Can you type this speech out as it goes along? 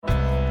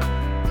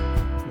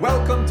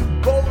Welcome to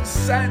Bo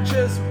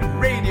Sanchez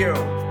Radio.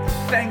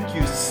 Thank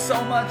you so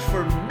much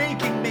for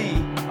making me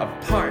a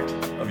part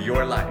of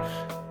your life.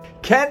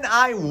 Can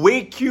I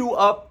wake you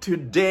up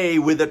today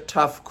with a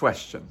tough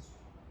question?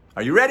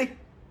 Are you ready?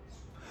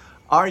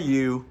 Are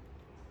you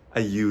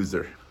a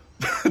user?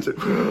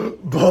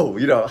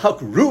 Bo, how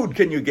rude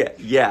can you get?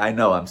 Yeah, I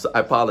know, I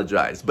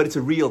apologize, but it's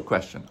a real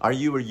question. Are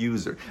you a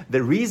user?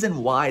 The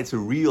reason why it's a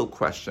real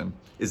question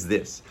is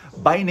this.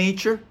 By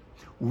nature,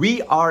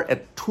 we are a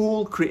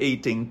tool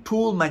creating,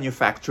 tool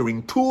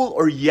manufacturing, tool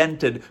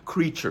oriented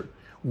creature.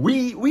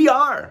 We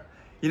are.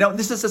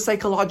 This is a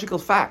psychological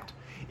fact.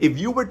 If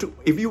you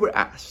were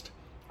asked,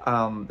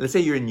 let's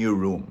say you're in a new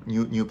room,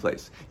 new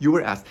place. You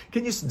were asked,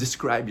 can you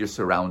describe your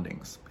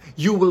surroundings?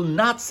 You will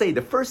not say,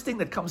 the first thing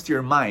that comes to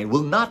your mind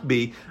will not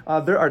be,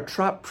 there are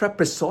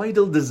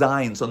trapezoidal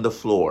designs on the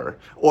floor.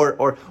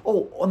 Or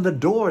on the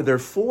door, there are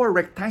 4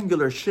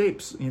 rectangular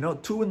shapes,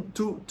 2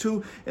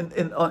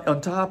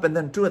 on top and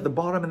then 2 at the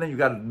bottom and then you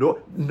got a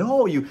door.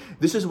 No,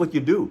 this is what you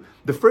do.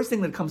 The first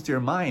thing that comes to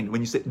your mind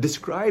when you say,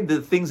 describe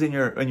the things in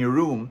your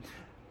room,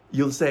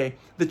 you'll say,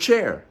 the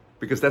chair,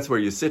 because that's where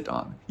you sit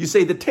on. You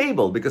say the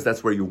table, because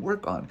that's where you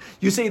work on.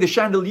 You say the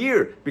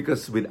chandelier,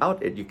 because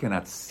without it, you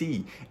cannot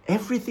see.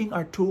 Everything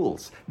are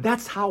tools.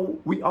 That's how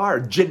we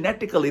are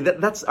genetically.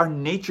 That's our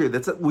nature.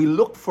 We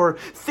look for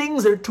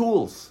things are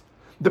tools.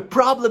 The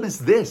problem is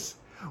this.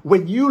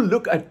 When you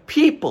look at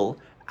people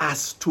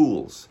as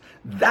tools,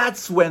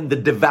 that's when the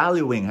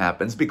devaluing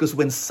happens. Because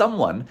when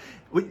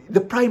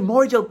the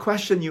primordial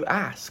question you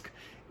ask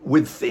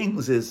with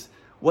things is,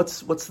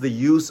 what's the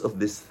use of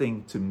this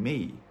thing to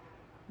me?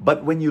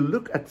 But when you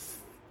look at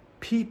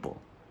people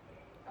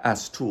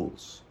as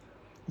tools,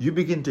 you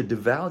begin to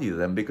devalue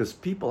them because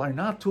people are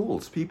not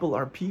tools. People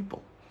are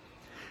people.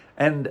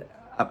 And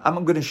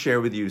I'm going to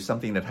share with you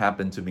something that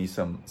happened to me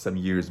some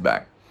years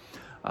back.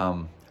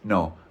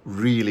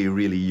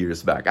 Really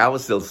years back. I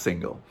was still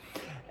single.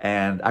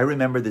 And I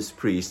remember this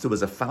priest who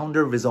was a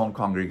founder of his own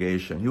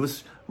congregation. He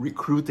was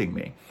recruiting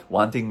me,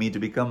 wanting me to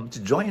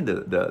join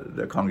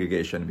the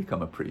congregation and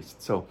become a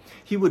priest. So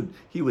he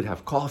would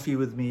have coffee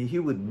with me. He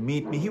would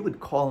meet me. He would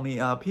call me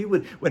up.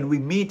 When we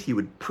meet, he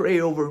would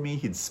pray over me.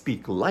 He'd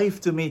speak life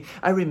to me.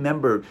 I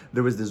remember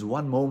there was this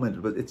one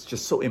moment, but it's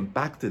just so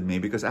impacted me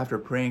because after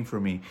praying for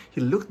me, he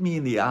looked me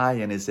in the eye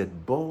and he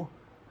said, "Bo,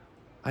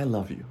 I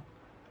love you."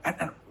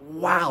 And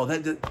wow,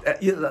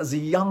 as a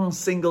young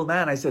single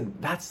man, I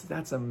said,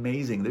 that's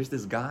amazing. There's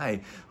this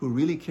guy who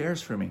really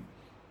cares for me.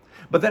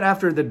 But then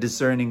after the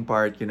discerning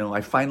part,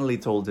 I finally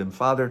told him,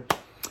 "Father,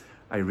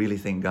 I really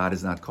think God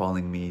is not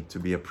calling me to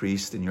be a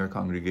priest in your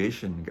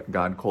congregation.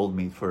 God called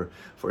me for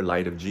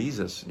Light of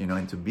Jesus,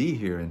 and to be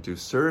here and to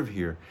serve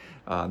here.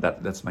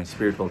 That's my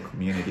spiritual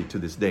community to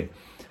this day."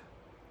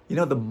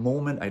 The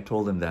moment I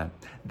told him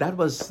that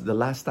was the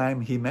last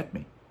time he met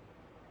me.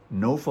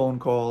 No phone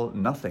call,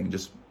 nothing,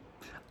 just...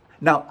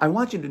 Now, I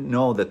want you to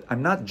know that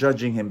I'm not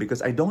judging him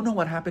because I don't know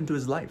what happened to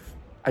his life.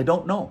 I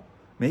don't know.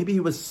 Maybe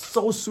he was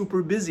so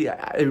super busy.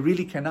 I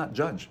really cannot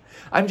judge.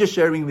 I'm just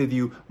sharing with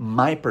you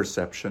my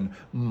perception,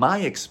 my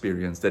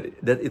experience, that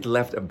it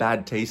left a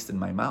bad taste in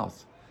my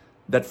mouth.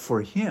 That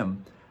for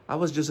him, I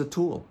was just a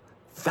tool.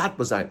 That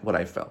was what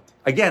I felt.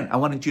 Again, I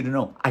wanted you to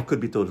know I could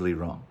be totally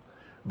wrong.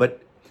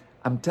 But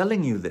I'm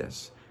telling you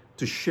this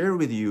to share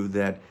with you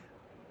that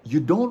you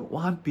don't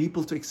want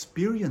people to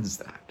experience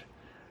that.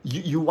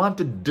 You want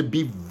to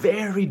be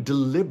very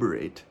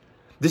deliberate.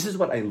 This is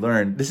what I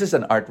learned. This is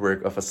an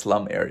artwork of a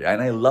slum area,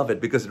 and I love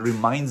it because it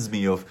reminds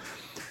me of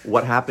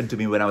what happened to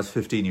me when I was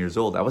 15 years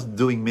old. I was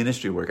doing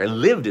ministry work. I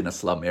lived in a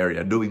slum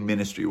area doing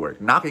ministry work,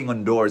 knocking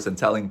on doors and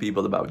telling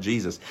people about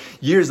Jesus.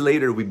 Years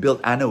later, we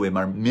built Anawim,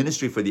 our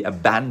ministry for the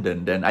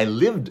abandoned, and I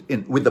lived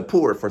with the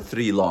poor for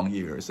 3 long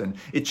years, and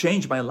it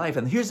changed my life.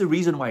 And here's the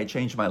reason why it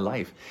changed my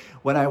life.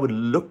 When I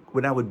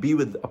would be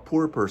with a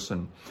poor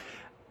person,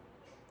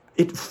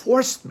 it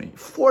forced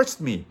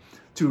me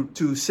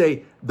to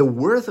say the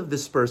worth of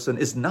this person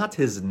is not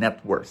his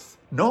net worth.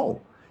 No,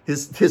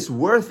 his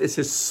worth is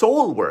his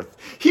soul worth.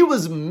 He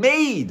was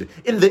made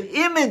in the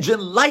image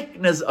and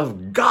likeness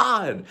of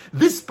God.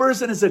 This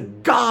person is a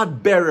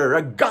God bearer,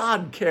 a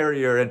God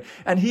carrier,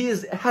 and he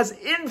has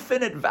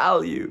infinite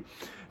value.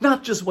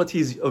 Not just what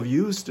he's of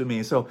use to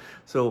me. So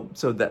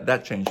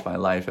that changed my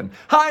life. And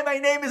hi, my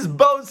name is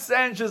Bo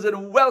Sanchez,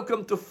 and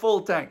welcome to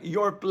Full Tank,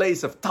 your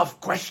place of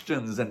tough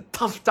questions and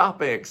tough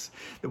topics,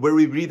 where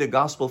we read the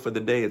gospel for the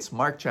day. It's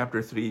Mark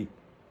chapter 3,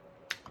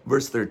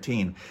 verse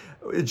 13.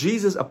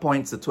 Jesus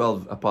appoints the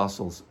 12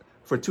 apostles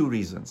for 2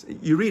 reasons.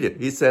 You read it.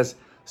 He says,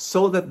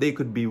 so that they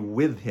could be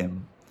with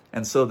him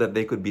and so that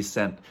they could be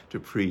sent to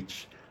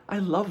preach. I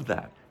love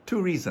that. 2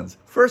 reasons.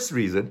 First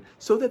reason,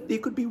 so that they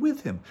could be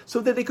with him,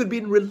 so that they could be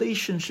in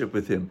relationship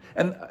with him.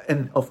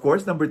 And of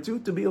course, number 2,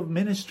 to be of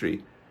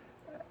ministry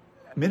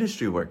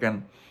work.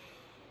 And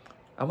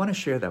I want to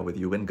share that with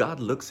you. When God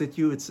looks at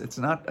you, it's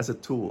not as a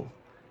tool.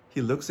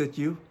 He looks at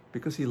you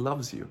because he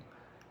loves you.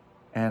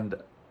 And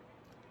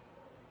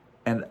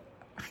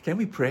can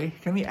we pray?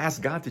 Can we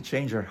ask God to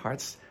change our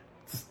hearts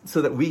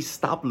so that we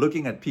stop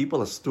looking at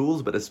people as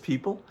tools, but as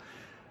people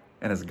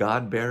and as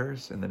God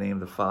bearers, in the name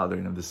of the Father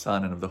and of the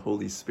Son and of the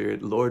Holy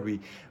Spirit. Lord, we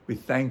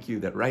thank you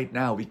that right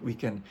now we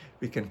can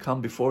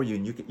come before you,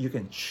 and you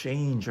can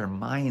change our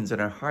minds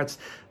and our hearts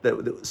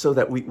so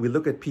that we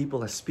look at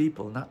people as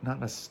people,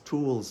 not as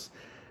tools.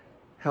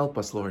 Help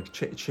us, Lord.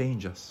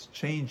 Change us.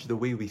 Change the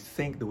way we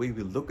think, the way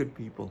we look at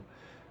people.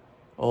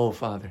 Oh,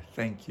 Father,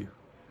 thank you.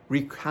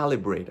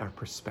 Recalibrate our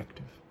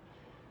perspective.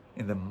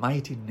 In the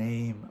mighty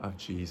name of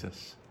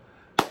Jesus.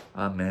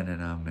 Amen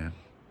and amen.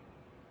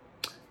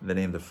 In the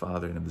name of the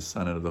Father and of the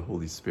Son and of the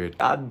Holy Spirit.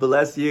 God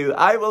bless you.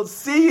 I will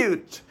see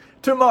you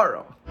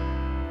tomorrow.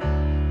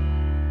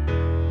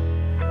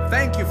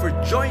 Thank you for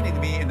joining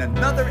me in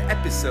another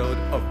episode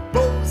of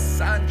Bo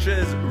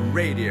Sanchez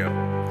Radio.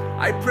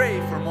 I pray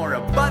for more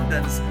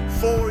abundance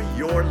for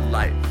your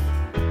life.